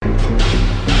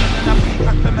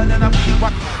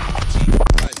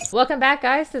Welcome back,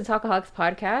 guys, to the Talkaholics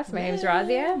podcast. My name's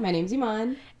Razia. My name's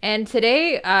Iman. And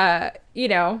today,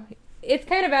 it's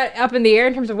kind of up in the air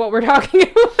in terms of what we're talking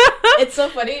about. It's so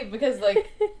funny because,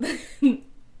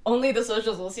 only the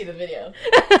socials will see the video.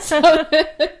 So, yeah.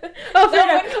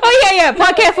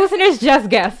 Podcast listeners, just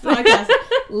guess.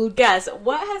 Guess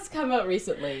what has come out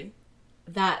recently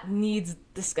that needs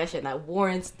discussion, that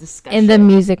warrants discussion in the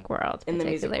music world, in the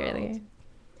music world.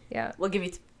 Yeah, we'll give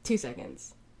you 2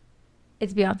 seconds.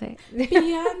 It's Beyonce.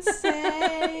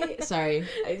 Beyonce. Sorry,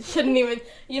 I shouldn't even.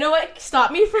 You know what?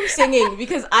 Stop me from singing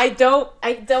because I can't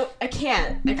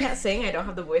sing. I don't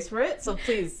have the voice for it. So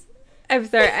please. I'm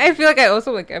sorry. I feel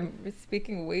like I'm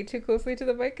speaking way too closely to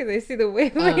the mic because I see the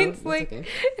wavelengths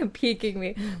peeking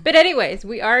me. But anyways,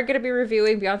 we are going to be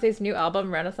reviewing Beyonce's new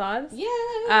album, Renaissance.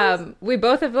 Yes. We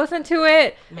both have listened to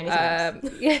it. Many times.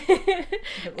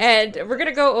 And we're going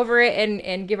to go over it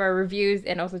and give our reviews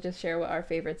and also just share what our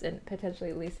favorites and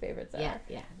potentially least favorites are.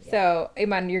 Yeah. So,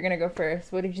 Iman, you're going to go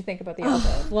first. What did you think about the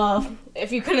album? Well,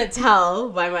 if you couldn't tell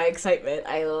by my excitement,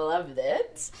 I loved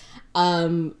it.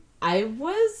 I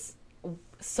was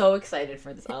so excited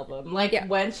for this album.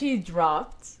 When she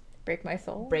dropped Break My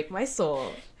Soul.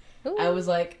 Ooh. I was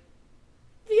like,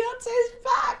 Beyonce's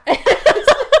back.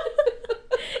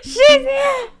 She's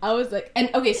here. I was like,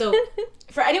 and okay, so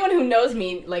for anyone who knows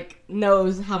me,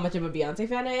 knows how much of a Beyonce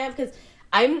fan I am, because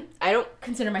I don't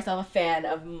consider myself a fan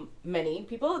of many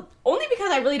people, only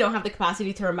because I really don't have the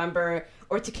capacity to remember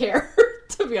or to care,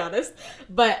 to be honest.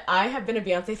 But I have been a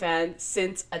Beyonce fan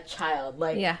since a child.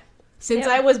 Since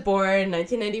I was born,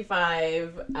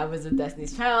 1995, I was a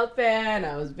Destiny's Child fan,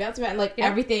 I was a Beyonce fan,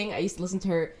 everything. I used to listen to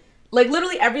her,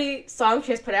 literally every song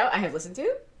she has put out, I have listened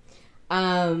to.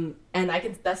 And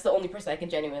that's the only person I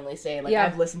can genuinely say,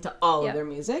 I've listened to all of their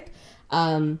music.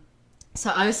 So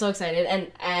I was so excited,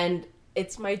 and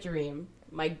it's my dream,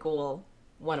 my goal,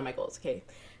 one of my goals,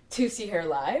 to see her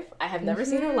live. I have never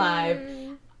seen her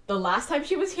live. The last time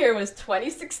she was here was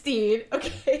 2016,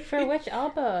 okay? For which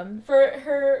album? For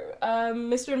her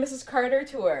Mr. and Mrs. Carter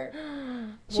tour.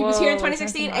 She was here in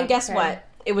 2016, and guess what?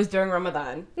 It was during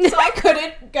Ramadan. So I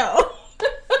couldn't go.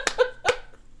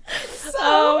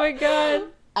 Oh my god.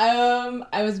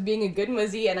 I was being a good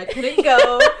muzzy, and I couldn't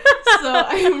go.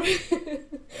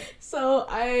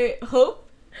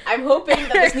 I'm hoping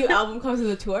that this new album comes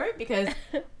with a tour, because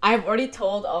I've already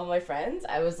told all my friends,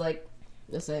 I was like,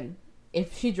 listen,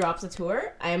 if she drops a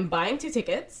tour, I am buying 2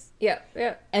 tickets. Yeah.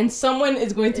 And someone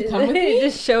is going to come with me.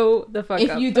 Just show the fuck up.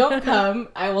 If you don't come,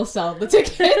 I will sell the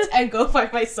tickets and go by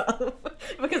myself,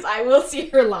 because I will see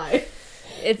her live.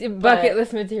 It's bucket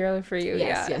list material for you.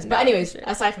 Yes. But anyways,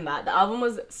 aside from that, the album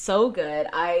was so good.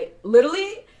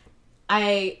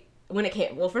 When it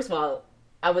came, well, first of all,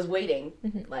 I was waiting,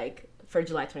 for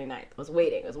July 29th. I was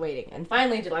waiting. And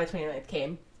finally, July 29th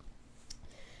came.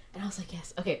 And I was like,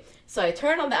 yes, okay. So I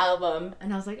turned on the album,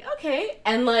 and I was like, okay.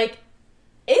 And,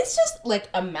 it's just,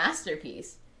 a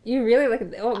masterpiece. You really like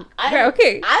it? Oh,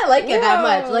 okay. I like it that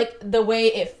much. The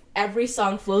way every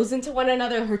song flows into one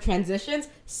another, her transitions,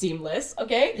 seamless,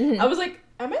 okay? Mm-hmm. I was like,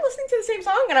 am I listening to the same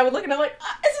song? And I would look, and I'm like,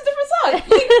 it's a different song.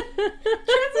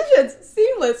 Transitions,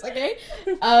 seamless, okay?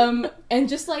 And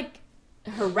just,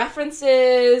 her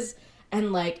references,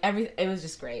 and, everything, it was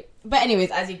just great. But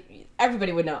anyways,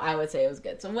 everybody would know, I would say it was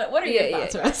good. So what are your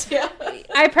thoughts, Razia?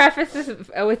 I prefaced this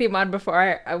with Iman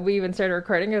before we even started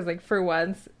recording. I was like, for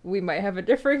once, we might have a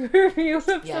different review of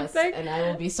something. And I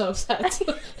will be so upset.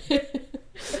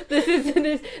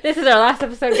 This is our last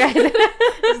episode, guys.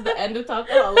 This is the end of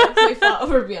Talkaholics. We fought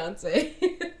over Beyonce.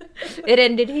 It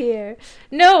ended here.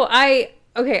 No,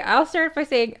 I'll start by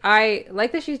saying I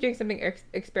like that she's doing something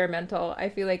experimental. I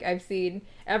feel like I've seen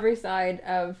every side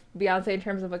of Beyonce in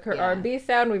terms of her R&B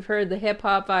sound. We've heard the hip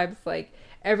hop vibes.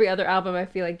 Every other album, I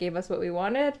feel like gave us what we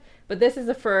wanted. But this is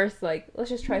the first let's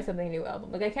just try something new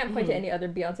album. I can't point to any other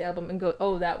Beyonce album and go,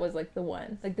 oh, that was the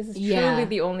one. This is truly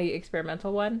the only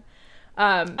experimental one.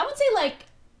 I would say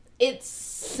it's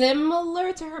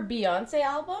similar to her Beyonce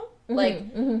album.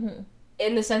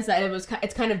 In the sense that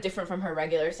it's kind of different from her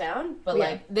regular sound,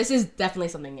 but this is definitely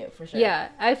something new for sure. Yeah,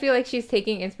 I feel like she's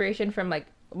taking inspiration from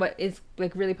what is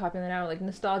really popular now,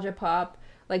 nostalgia pop,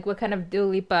 what kind of Dua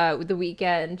Lipa, The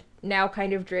Weeknd, now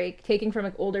kind of Drake, taking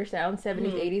from older sounds,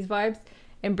 70s, 80s vibes,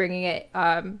 and bringing it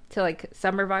to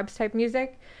summer vibes type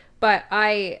music. But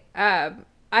I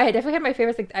definitely had my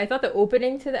favorites. I thought the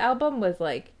opening to the album was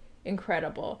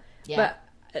incredible. Yeah. But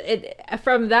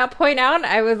from that point on,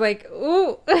 I was like,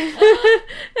 ooh.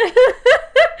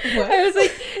 What? I was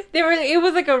like, it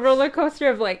was a roller coaster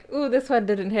of ooh, this one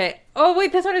didn't hit. Oh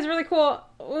wait, this one is really cool.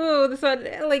 Ooh, this one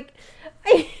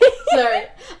Sorry,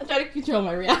 I'm trying to control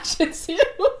my reactions here.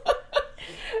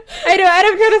 I know, and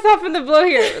I'm trying to soften the blow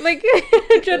here. Like,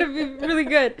 I'm trying to be really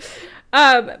good.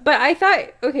 But I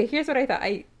thought, okay, here's what I thought.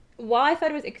 While I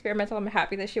thought it was experimental, I'm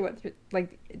happy that she went through,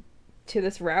 like, to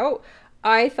this route.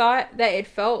 I thought that it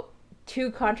felt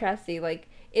too contrasty. Like,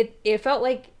 it felt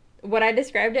like what I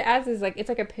described it as is like, it's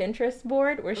like a Pinterest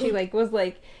board where she like was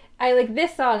like, I like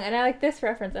this song and I like this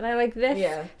reference and I like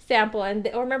this sample and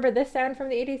or remember this sound from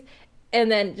the 80s,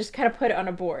 and then just kind of put it on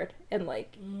a board and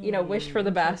like, you know, wish for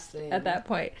the best at that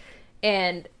point.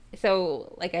 And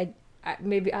so like I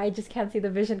maybe I just can't see the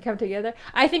vision come together.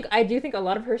 I do think a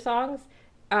lot of her songs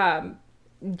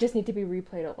just need to be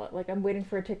replayed a lot. Like, I'm waiting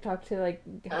for a TikTok to like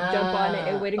jump on it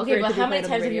and waiting for it to be played on the radio. Okay, but how many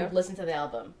times have you listened to the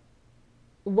album?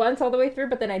 Once all the way through,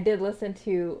 but then I did listen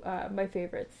to my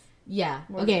favorites. Yeah.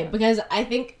 Okay, because I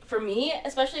think for me,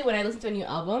 especially when I listen to a new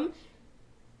album,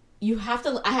 I have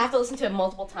to listen to it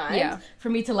multiple times for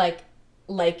me to like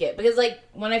it. Because like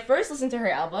when I first listened to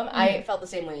her album, I felt the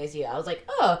same way as you. I was like,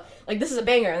 oh, like this is a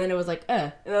banger, and then it was like,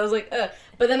 and I was like,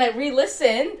 but then I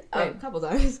re-listened a couple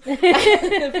times,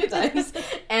 a few times,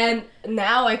 and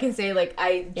now I can say like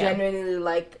I genuinely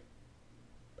like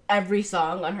every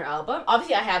song on her album.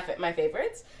 Obviously, I have my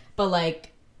favorites, but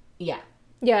like, yeah,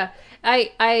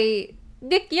 I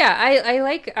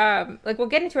like we'll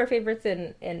get into our favorites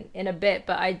in a bit,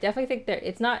 but I definitely think that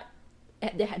it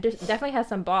definitely has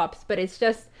some bops, but it's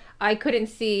just I couldn't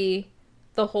see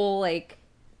the whole like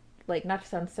not to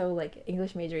sound so like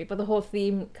English majory, but the whole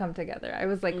theme come together. I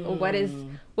was like, what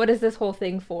is this whole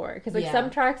thing for? Because like some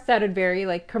tracks sounded very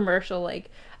like commercial, like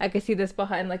I could see this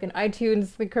behind like an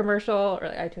iTunes commercial or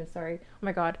iTunes, sorry, oh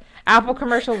my god, Apple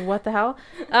commercial, what the hell,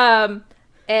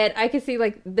 and I could see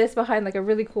like this behind like a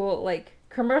really cool like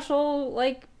commercial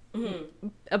like,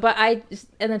 but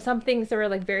and then some things that were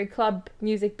like very club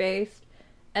music based.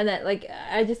 And that, like,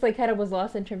 I just, like, kind of was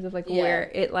lost in terms of, like,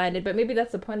 where it landed. But maybe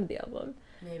that's the point of the album.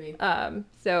 Maybe.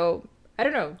 So, I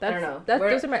don't know. I don't know.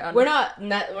 Those are my honest... We're not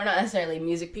necessarily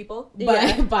music people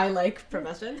by, like,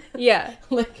 profession. Yeah.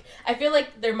 Like, I feel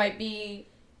like there might be...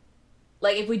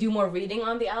 Like, if we do more reading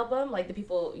on the album, like, the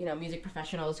people, you know, music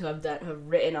professionals who have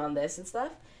written on this and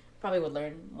stuff, probably would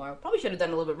learn more. Probably should have done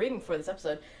a little bit of reading for this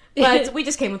episode. But we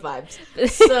just came with vibes.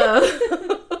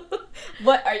 So,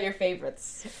 what are your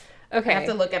favorites? Okay. I have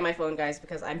to look at my phone, guys,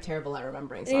 because I'm terrible at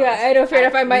remembering songs. Yeah, I know. Fair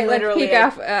enough. I might like peek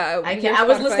off. I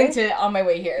was listening to it on my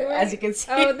way here, as you can see.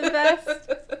 Oh, the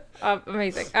best!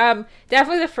 Amazing.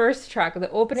 Definitely the first track, the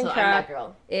opening track,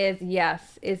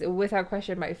 is without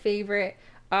question my favorite.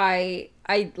 I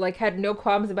like had no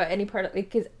qualms about any part of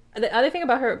it, because the other thing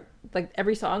about her, like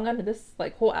every song on this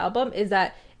like whole album, is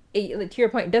that to your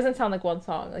point, it doesn't sound like one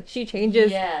song. Like she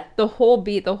changes the whole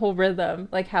beat, the whole rhythm,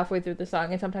 like halfway through the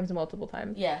song, and sometimes multiple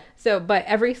times. Yeah. So, but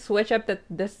every switch up that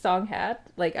this song had,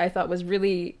 like I thought was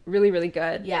really, really, really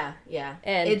good. Yeah, yeah.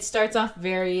 And it starts off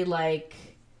very like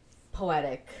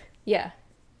poetic. Yeah.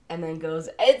 And then goes.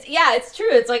 It's true.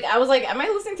 It's like I was like, am I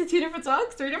listening to 3 different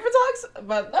songs?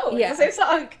 But no, it's the same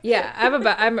song. Yeah,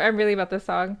 I'm really about this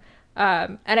song.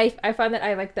 And I find that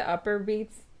I like the upper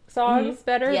beats songs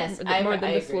better, more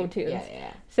than the slow tunes.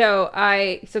 Yeah. So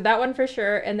that one for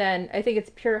sure, and then I think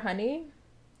it's Pure Honey,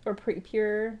 or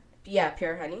Pure. Yeah,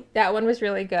 Pure Honey. That one was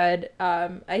really good.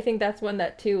 I think that's one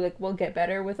that too like will get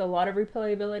better with a lot of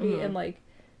replayability and like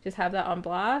just have that on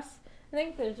blast. I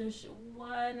think there's just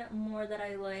one more that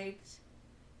I liked.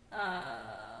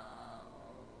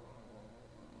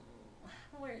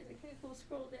 Where is it? Can you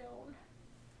scroll down?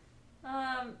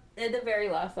 The very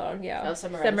last song,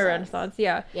 Summer Renaissance,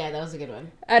 yeah. Yeah, that was a good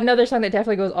one. Another song that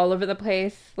definitely goes all over the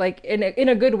place, like in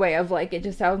a good way of like it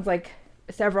just sounds like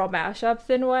several mashups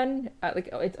in one, like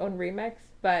its own remix.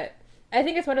 But I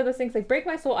think it's one of those things like "Break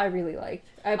My Soul" I really liked.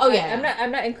 I'm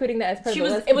not including that as part of the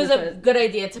list. It was a good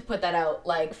idea to put that out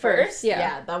like first.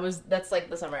 Yeah, that's like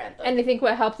the summer anthem. And I think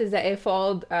what helped is that it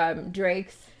followed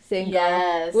Drake's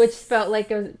single, which felt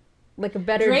like a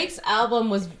better. Drake's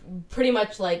album was pretty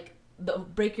much like. The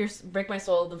Break My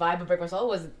Soul, the vibe of Break My Soul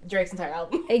was Drake's entire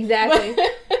album. Exactly.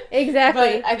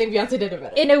 But I think Beyonce did it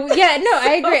better.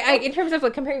 I agree. In terms of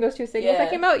like comparing those two singles that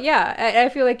came out, I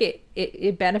feel like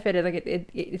it benefited, like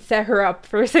it set her up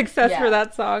for success for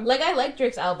that song. Like I like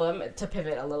Drake's album, to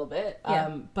pivot a little bit,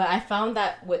 but I found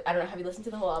that I don't know, have you listened to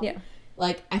the whole album? Yeah.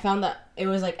 Like I found that it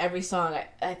was like every song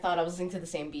I thought I was listening to the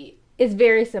same beat. It's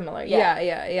very similar. Yeah.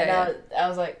 And I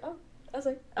was like,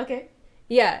 okay.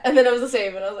 Yeah. And then it was the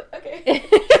same, and I was like, okay.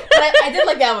 But I did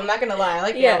like the album, I'm not gonna lie. I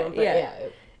like the album,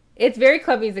 but It's very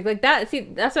club music. Like that, see,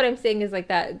 that's what I'm saying is like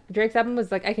that Drake's album was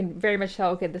like, I can very much tell,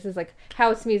 okay, this is like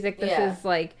house music, this is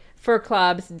like for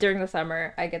clubs during the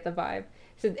summer, I get the vibe.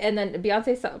 So, and then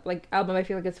Beyonce's like album, I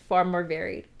feel like it's far more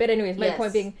varied. But anyways, my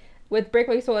point being, with Break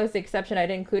My Soul as the exception, I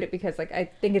didn't include it because like I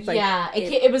think it's like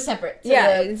it was separate.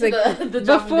 It's like the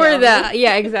before that.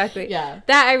 Yeah, exactly. Yeah,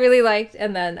 that I really liked,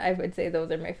 and then I would say those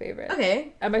are my favorites.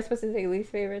 Okay. Am I supposed to say least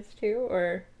favorites too,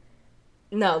 or?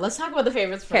 No, let's talk about the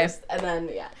favorites first, and then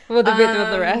we'll debate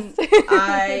about the rest.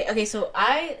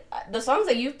 The songs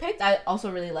that you've picked, I also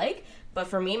really like. But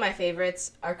for me, my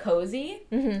favorites are Cozy.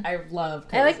 Mm-hmm. I love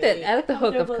Cozy. I like the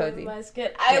hook of Cozy.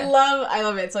 I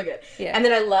love it. It's so good. Yeah. And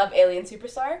then I love Alien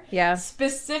Superstar. Yeah.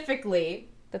 Specifically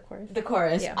the chorus. The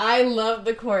chorus. Yeah. I love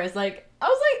the chorus. Like I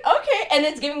was like, okay, and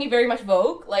it's giving me very much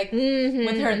Vogue, like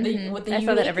with her with the I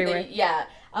saw that everywhere.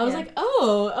 I was like,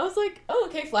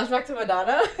 okay, flashback to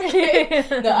Madonna.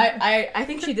 No, I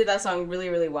think she did that song really,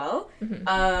 really well.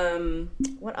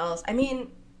 Mm-hmm. What else? I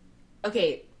mean,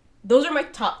 okay, those are my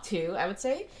top two, I would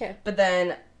say. Okay. But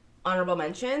then honorable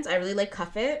mentions, I really like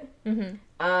Cuff It. Mm-hmm.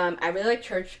 I really like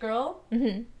Church Girl.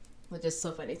 Mm-hmm. Which is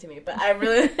so funny to me, but I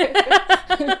really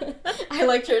I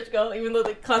like Church Girl, even though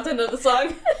the content of the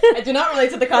song I do not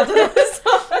relate to the content of the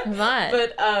song. Not.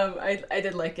 But I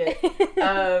did like it.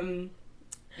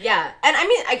 Yeah, and I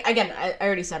mean, I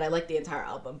already said I like the entire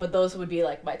album, but those would be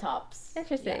like my tops.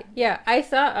 Interesting. Yeah, I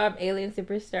saw Alien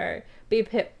Superstar be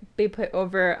put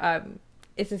over.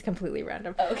 This is completely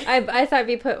random. Oh, okay. I thought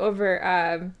be put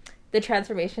over the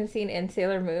transformation scene in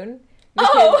Sailor Moon.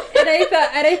 Because, and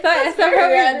I thought somehow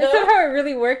it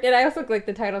really worked, and I also like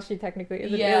the title. She technically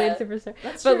is an alien superstar,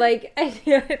 but true. Like I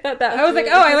thought that I was really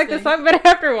like, oh, I like the song, but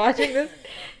after watching this,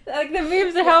 like the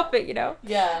memes are helping, you know.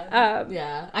 Yeah.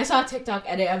 Yeah. I saw a TikTok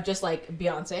edit of just like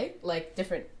Beyonce, like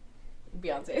different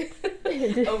Beyonce,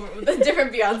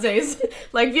 different Beyonces,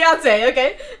 like Beyonce,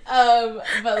 okay,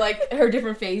 but like her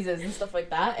different phases and stuff like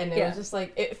that, and it was just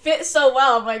like it fits so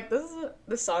well. I'm like,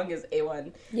 this song is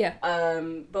A1. Yeah.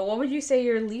 But what would you say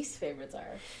your least favorites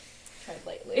are? Try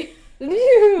lightly.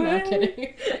 No,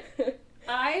 kidding.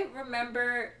 I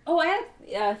remember. Oh, I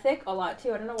had Thick a lot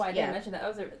too. I don't know why I didn't mention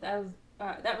that.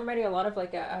 That reminded me a lot of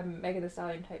like a Megan Thee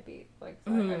Stallion type beat. Like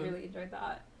so I really enjoyed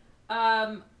that.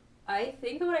 I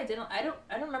think what I don't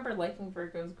remember liking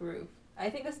Virgo's Groove. I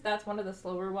think that's one of the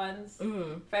slower ones,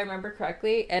 if I remember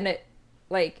correctly. And it,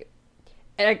 like,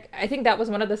 and I think that was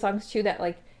one of the songs too that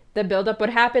like the build up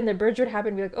would happen, the bridge would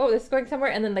happen, be like, oh, this is going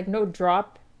somewhere, and then like no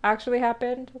drop actually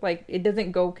happened. Like it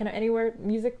doesn't go kind of anywhere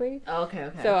musically. Oh, okay.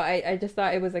 So I just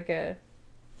thought it was like a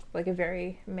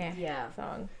very meh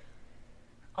song.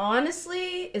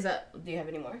 Honestly, do you have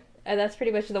any more? And that's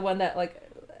pretty much the one that like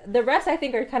the rest I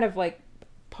think are kind of like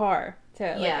par to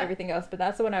like everything else, but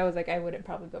that's the one I was like I wouldn't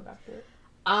probably go back to it.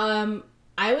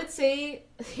 I would say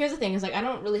here's the thing is like I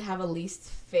don't really have a least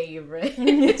favorite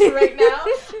right now.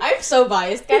 I'm so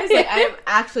biased, guys. Like I'm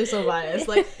actually so biased.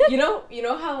 Like you know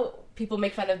how people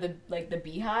make fun of the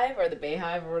Beehive or the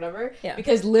Bayhive or whatever. Yeah.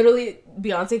 Because literally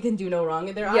Beyonce can do no wrong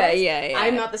in their eyes. Yeah.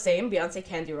 I'm not the same. Beyonce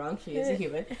can do wrong. She is a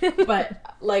human.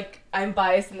 But like I'm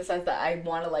biased in the sense that I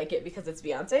want to like it because it's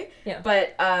Beyonce. Yeah.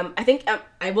 But I think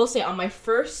I will say on my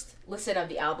first listen of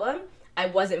the album, I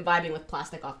wasn't vibing with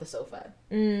Plastic Off the Sofa.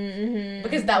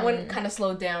 Because that one kind of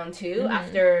slowed down too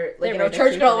after like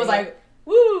Church Girl was like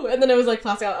woo, and then it was like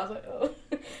Plastic Off. I was like oh.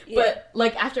 But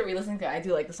like after re-listening to it, I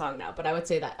do like the song now. But I would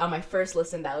say that on my first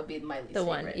listen, that would be my least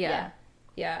favorite. Yeah,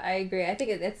 I agree. I think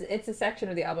it's a section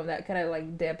of the album that kind of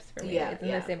like dips for me. It's in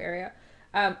the same area.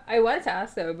 I wanted to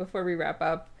ask though before we wrap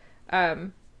up,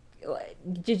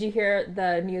 did you hear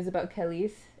the news about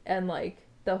Khalees and like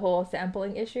the whole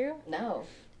sampling issue? No.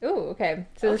 Ooh, okay.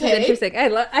 So this is interesting.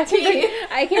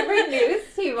 I can bring news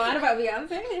to Yvonne about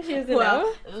Beyonce, and she doesn't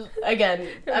know. Again,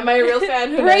 am I a real fan?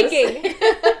 Who Breaking.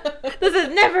 This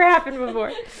has never happened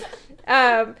before.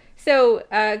 So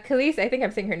Khalees, I think I'm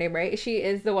saying her name right. She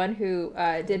is the one who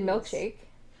did Milkshake.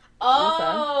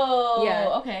 Oh, yeah.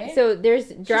 Okay. So there's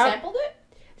She sampled it?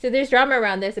 So there's drama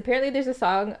around this. Apparently, there's a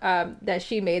song that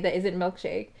she made that isn't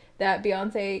Milkshake that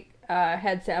Beyonce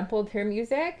had sampled her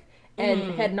music.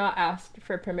 And had not asked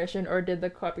for permission or did the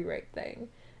copyright thing.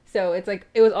 So it's like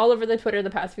it was all over the Twitter the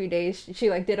past few days.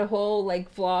 She like did a whole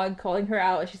like vlog calling her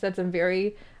out. She said some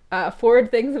very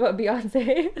forward things about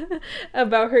Beyonce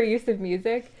about her use of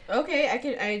music. Okay,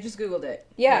 I just googled it.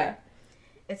 Yeah. Here.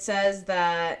 It says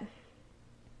that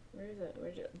where is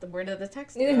it? Where did the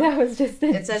text go? That was just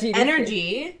it says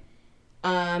Energy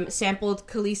sampled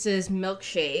Khalees's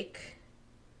Milkshake.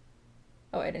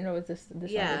 Oh, I didn't know it was the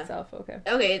song itself. Okay.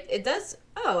 Okay, it does.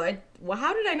 Oh, well,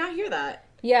 how did I not hear that?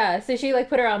 Yeah, so she like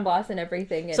put her on blast and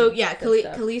everything. And so yeah,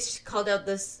 Khalees called out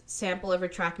this sample of her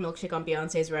track "Milkshake" on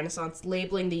Beyonce's Renaissance,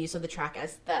 labeling the use of the track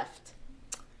as theft.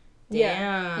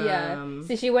 Damn. Yeah.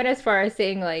 So she went as far as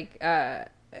saying like,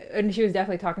 and she was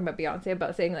definitely talking about Beyonce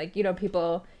about saying like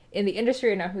people in the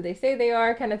industry and not who they say they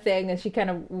are, kind of thing. And she kind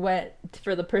of went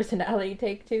for the personality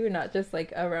take too, not just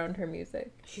like around her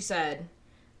music. She said,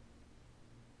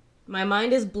 "My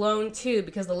mind is blown too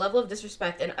because the level of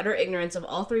disrespect and utter ignorance of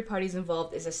all three parties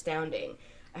involved is astounding.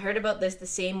 I heard about this the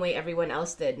same way everyone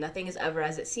else did. Nothing is ever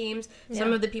as it seems.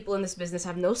 Some of the people in this business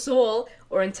have no soul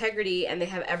or integrity, and they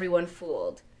have everyone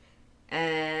fooled."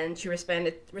 And she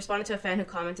responded to a fan who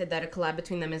commented that a collab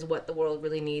between them is what the world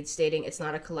really needs, stating, "It's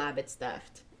not a collab, it's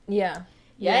theft." Yeah.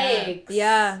 Yikes.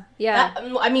 Yeah.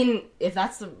 I mean, if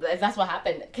that's what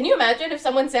happened, can you imagine if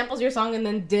someone samples your song and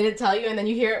then didn't tell you, and then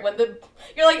you hear it when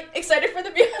you're like excited for the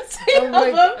Beyonce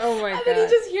album, and then you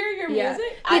just hear your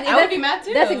music? I would be mad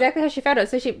too. That's exactly how she found out.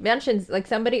 So she mentions like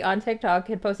somebody on TikTok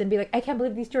had posted and be like, "I can't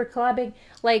believe these two are collabing,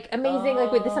 like amazing,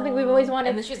 like with something we've always wanted."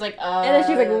 And then she's like,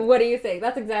 well, "What are you saying?"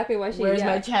 That's exactly why she. Where's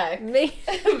my check?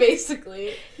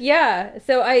 Basically. Yeah.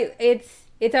 So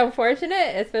it's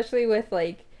unfortunate, especially with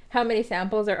like how many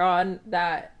samples are on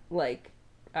that like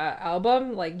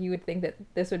album. Like you would think that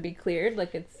this would be cleared.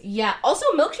 Like it's Also,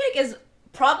 Milkshake is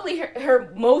probably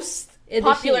her most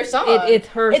popular song. It's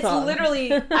her song. It's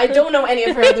literally, I don't know any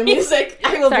of her other music.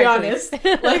 I will be honest.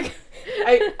 Like,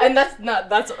 and that's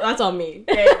on me.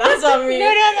 Okay? That's on me.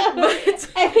 No.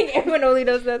 But I think everyone only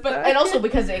knows that. But and also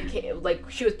because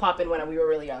she was popping when we were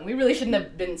really young. We really shouldn't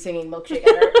have been singing Milkshake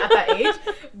at that age.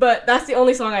 But that's the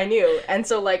only song I knew, and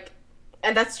so like.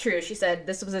 And that's true. She said,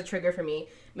 "This was a trigger for me.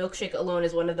 Milkshake alone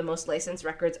is one of the most licensed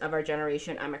records of our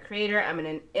generation. I'm a creator. I'm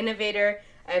an innovator.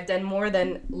 I have done more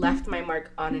than left my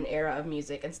mark on an era of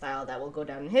music and style that will go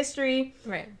down in history.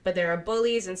 Right. But there are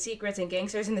bullies and secrets and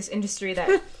gangsters in this industry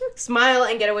that smile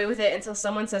and get away with it until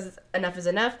someone says enough is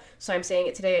enough. So I'm saying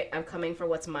it today. I'm coming for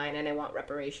what's mine, and I want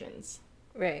reparations."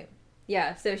 Right.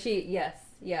 Yeah. So yes.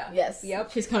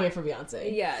 Yep. She's coming for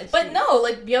Beyonce. Yeah. But no,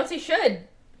 like Beyonce should.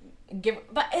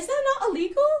 But is that not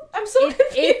illegal? I'm so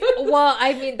confused. Well,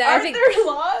 I mean, aren't there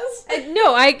laws?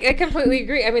 No, I completely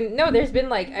agree. I mean, no, there's been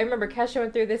like I remember Kesha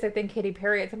went through this. I think Katy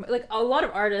Perry, like a lot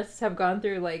of artists have gone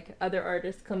through like other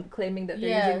artists claiming that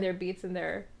they're using their beats and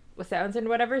their sounds and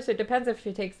whatever. So it depends if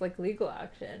she takes like legal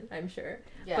action. I'm sure.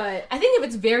 Yeah, but I think if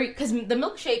it's very because the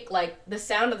Milkshake, like the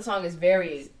sound of the song is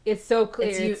very. It's so clear.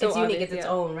 It's so unique. obvious, It's its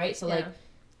own, right? So like,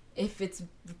 if it's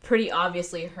pretty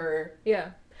obviously her. Yeah.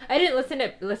 I didn't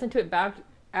listen to it back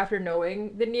after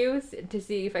knowing the news to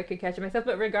see if I could catch it myself.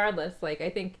 But regardless, like I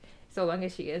think so long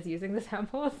as she is using the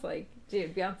samples, like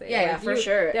dude, Beyonce. Yeah, like, for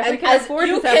sure. Definitely can afford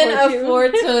you to can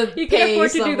afford to you can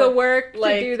afford to do the work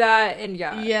like, to do that, and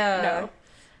yeah. No,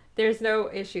 there's no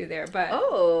issue there. But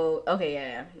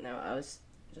okay, no, I was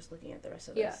just looking at the rest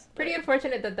of this. Yeah, pretty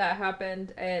unfortunate that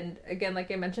happened. And again, like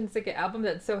I mentioned, it's like an album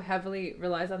that so heavily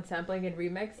relies on sampling and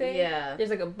remixing. Yeah,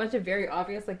 there's like a bunch of very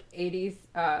obvious like 80s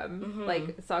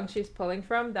like songs she's pulling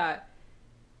from that.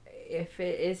 If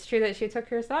it is true that she took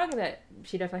her song, that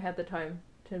she definitely had the time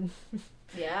to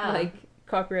like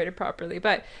copyright it properly.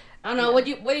 But I don't know. What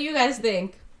do you guys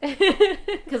think?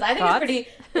 Because I think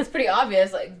it's pretty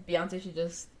obvious. Like Beyonce should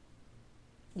just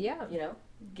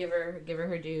give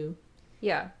her due.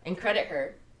 Yeah. And credit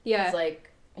her. Yeah. It's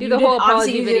like do the whole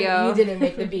apology video. You didn't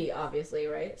make the beat, obviously,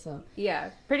 right? So yeah,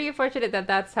 pretty unfortunate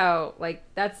that's how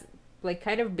that's like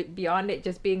kind of beyond it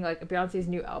just being like Beyonce's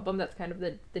new album. That's kind of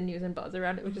the news and buzz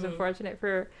around it, which is unfortunate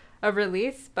for a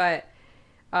release, but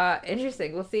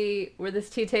interesting. We'll see where this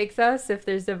tea takes us. If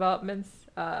there's developments,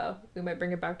 we might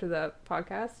bring it back to the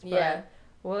podcast. But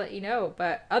we'll let you know.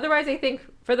 But otherwise, I think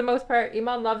for the most part,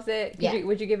 Iman loves it.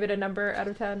 Would you give it a number out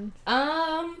of 10?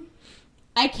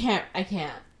 I can't. Okay.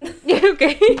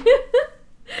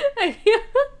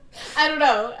 I don't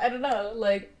know.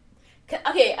 Like,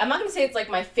 okay, I'm not gonna say it's like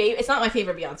my favorite. It's not my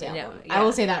favorite Beyonce album. No, I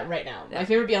will say that right now. My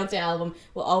favorite Beyonce album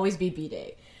will always be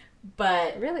B-Day.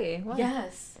 But really, wow.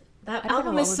 Yes, that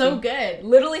album is so good.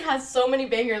 Literally has so many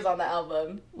bangers on the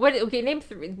album. What? Okay, name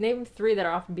three that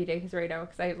are off B-Day because right now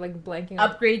because I like blanking.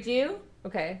 Upgrade You.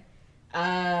 Okay.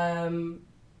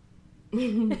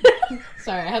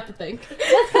 Sorry, I have to think.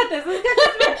 Let's cut this. Cut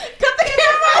the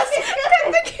cameras.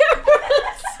 Cut the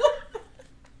cameras.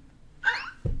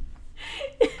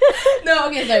 No,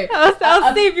 okay, sorry.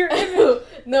 I'll save your image.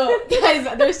 No,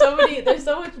 guys, there's so much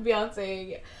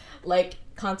Beyonce like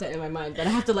content in my mind that I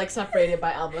have to like separate it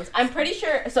by albums. I'm pretty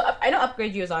sure. So I know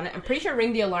Upgrade You is on it. I'm pretty sure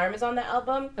Ring the Alarm is on that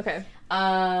album. Okay.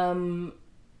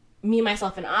 Me,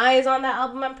 Myself, and I is on that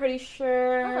album. I'm pretty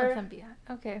sure. Oh,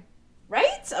 okay.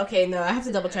 Right? Okay, no, I have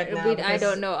to double check now. I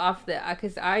don't know off the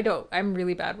because I'm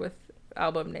really bad with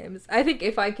album names. I think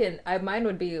if I can, mine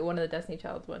would be one of the Destiny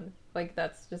Child ones. Like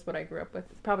that's just what I grew up with.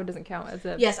 Probably doesn't count as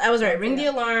a. Yes, I was right. Ring the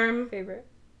Alarm favorite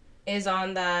is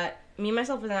on that. Me,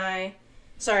 Myself, and I.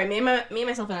 Sorry, me and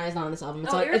Myself and I is not on this album.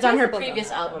 It's, Oh, it's on her Irreplaceable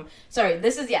previous on that album. Sorry,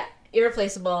 this is,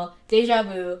 Irreplaceable, Deja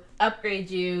Vu, Upgrade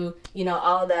You,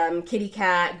 all of them, Kitty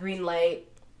Cat, Green Light.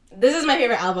 This is my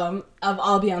favorite album of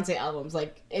all Beyonce albums.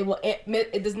 Like,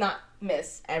 it does not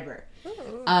miss, ever.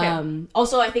 Ooh, okay.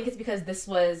 Also, I think it's because this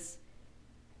was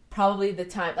probably the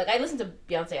time, like, I listened to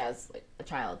Beyonce as, like, a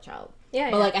child. Yeah,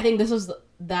 But, like, I think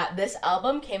this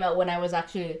album came out when I was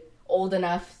actually old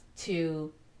enough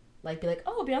to, like, be like,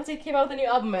 oh, Beyonce came out with a new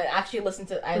album, and actually listen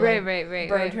to,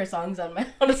 burned her songs on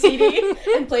a CD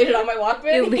and played it on my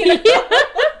Walkman.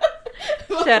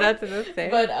 Shout out to this day.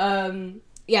 But,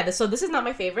 so this is not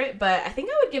my favorite, but I think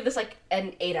I would give this, like,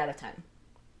 an 8 out of 10.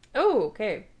 Oh,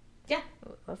 okay. Yeah.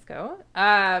 Let's go.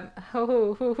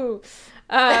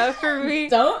 For me,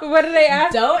 Don't. What did I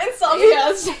ask? Don't insult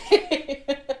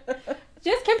Beyonce.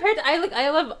 Just compared to, I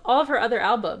love all of her other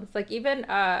albums. Like, even,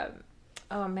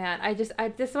 oh man,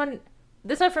 this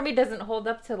one for me doesn't hold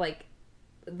up to, like,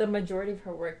 the majority of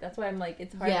her work. That's why I'm like,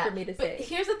 it's hard for me to say. But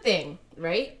here's the thing,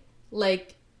 right?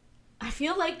 Like, I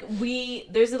feel like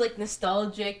there's a, like,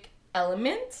 nostalgic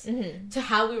element to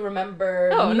how we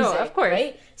remember music, no, of course.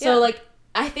 Right? So, like,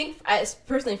 I think,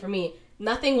 personally for me,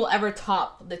 nothing will ever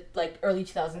top the, like, early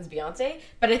 2000s Beyonce,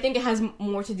 but I think it has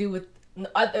more to do with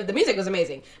the music was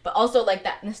amazing, but also, like,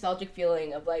 that nostalgic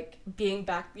feeling of, like, being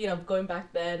back, going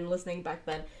back then, listening back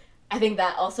then. I think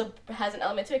that also has an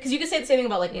element to it, because you could say the same thing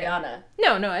about, like, Rihanna.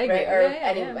 No, I agree. Right? Or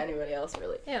anybody else,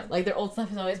 really. Yeah. Like, their old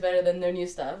stuff is always better than their new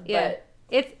stuff. Yeah. But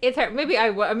it's hard.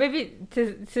 Maybe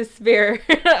to spare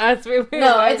us.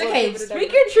 No, it's okay.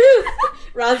 Speak your truth,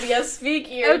 Razia. Speak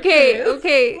your truth.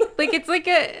 Okay. Like, it's like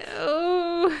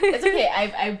It's okay.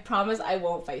 I promise I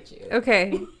won't fight you.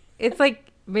 Okay. It's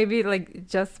like maybe like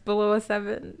just below a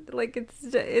 7. Like, it's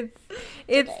okay.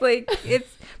 Like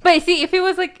it's. But see, if it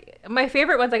was like my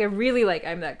favorite ones, like I really like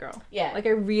I'm That Girl. Yeah. Like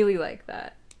I really like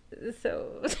that.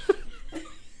 So.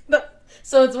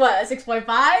 So it's what, a 6.5?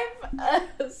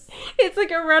 It's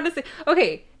like around a 6.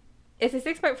 Okay, it's a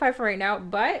 6.5 for right now,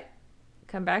 but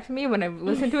come back to me when I've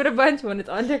listened to it a bunch, when it's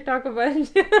on TikTok a bunch.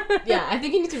 Yeah, I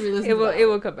think you need to re-listen to it. It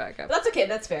will come back up. But that's okay,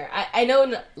 that's fair. I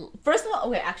know, first of all,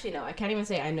 okay, actually no, I can't even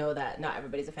say I know that not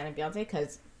everybody's a fan of Beyonce,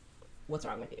 because what's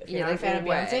wrong with you? If you're not a fan of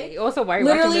Beyonce? Also, why are you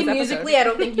literally, watching this musically,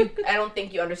 episode? I don't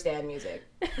think you understand music.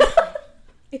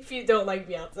 If you don't like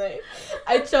Beyonce.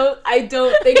 I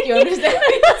don't think you understand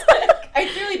music. I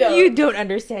really don't. You don't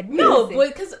understand music. No,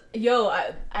 because,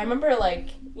 I remember, like,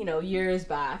 years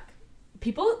back,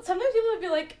 sometimes people would be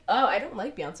like, oh, I don't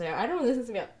like Beyonce. I don't listen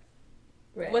to Beyonce.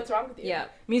 Right. What's wrong with you? Yeah.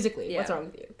 Musically, what's wrong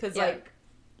with you? Because, like...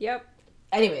 Yep.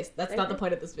 Anyways, that's not the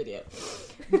point of this video.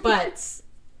 But...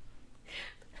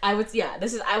 I would say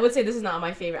this is not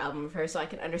my favorite album of hers, so I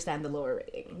can understand the lower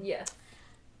rating. Yes.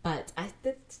 But I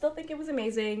still think it was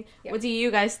amazing. Yep. What do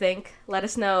you guys think? Let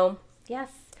us know. Yes.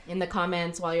 In the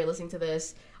comments while you're listening to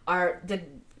this.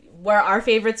 Were our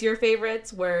favorites your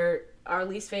favorites? Were our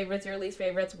least favorites your least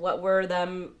favorites? What were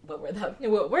them? What were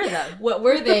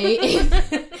they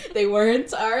if they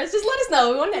weren't ours? Just let us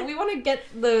know. We want to get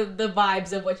the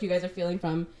vibes of what you guys are feeling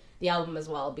from the album as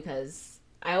well, because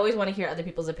I always want to hear other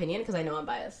people's opinion, because I know I'm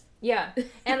biased. Yeah.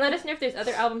 And let us know if there's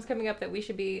other albums coming up that we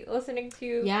should be listening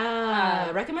to.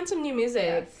 Yeah. Recommend some new music.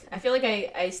 Yes. I feel like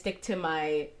I stick to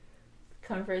my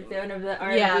comfort zone of the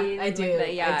R&B. Yeah, I do.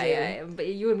 Like yeah. But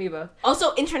you and me both.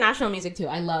 Also, international music, too.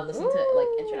 I love listening to, like,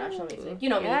 international music. You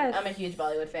know me. I'm a huge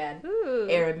Bollywood fan. Ooh.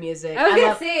 Arab music. I was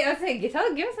gonna say, give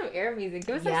us some Arab music.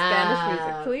 Give us some Spanish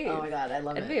music, please. Oh my god, I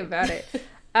love it. I'd be about it.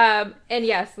 And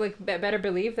yes, like, better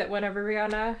believe that whenever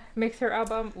Rihanna makes her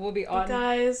album, we'll be on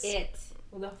guys, it.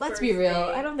 Let's be real.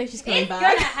 Day. I don't think she's coming back.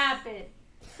 It's gonna happen.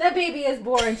 That baby is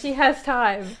born. She has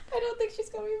time. I don't think she's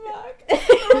coming back.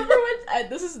 Remember when...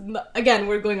 this is... again,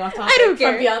 we're going off topic. I don't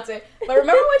care. From Beyonce. But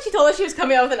remember when she told us she was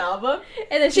coming out with an album?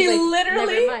 And then she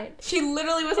literally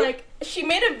was like... She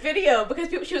made a video because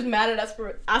she was mad at us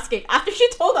for asking. After she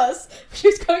told us she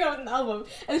was coming out with an album.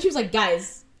 And then she was like,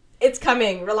 guys, it's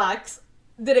coming. Relax.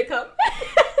 Did it come?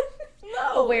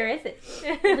 No. Where is it?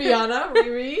 Rihanna?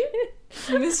 Riri?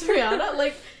 Miss Rihanna?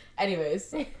 Like...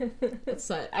 Anyways, that's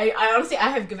sad. I honestly, I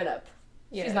have given up.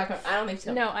 Yeah. She's not coming. I don't think she's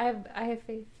coming. No, I have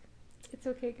faith. It's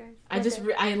okay, guys.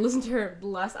 I listened to her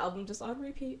last album just on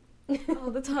repeat all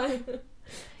the time.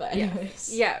 But anyways.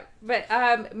 Yeah.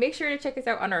 But make sure to check us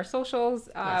out on our socials.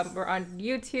 Yes. We're on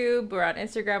YouTube, we're on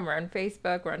Instagram, we're on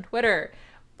Facebook, we're on Twitter.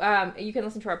 You can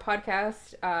listen to our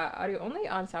podcast audio only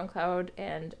on SoundCloud,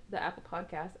 and the Apple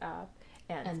Podcast app,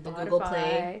 and Spotify, the Google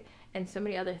Play, and so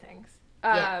many other things.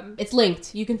 It's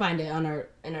linked. You can find it on our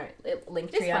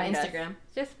link tree on Instagram.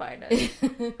 Just find us.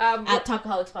 At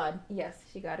Talkaholics Pod. Yes,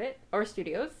 she got it. Or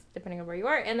Studios, depending on where you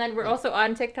are. And then we're also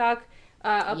on TikTok,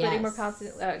 uploading more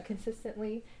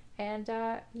consistently. And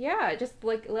just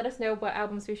like let us know what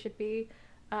albums we should be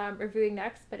reviewing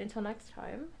next. But until next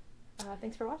time,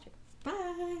 thanks for watching.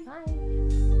 Bye.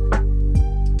 Bye.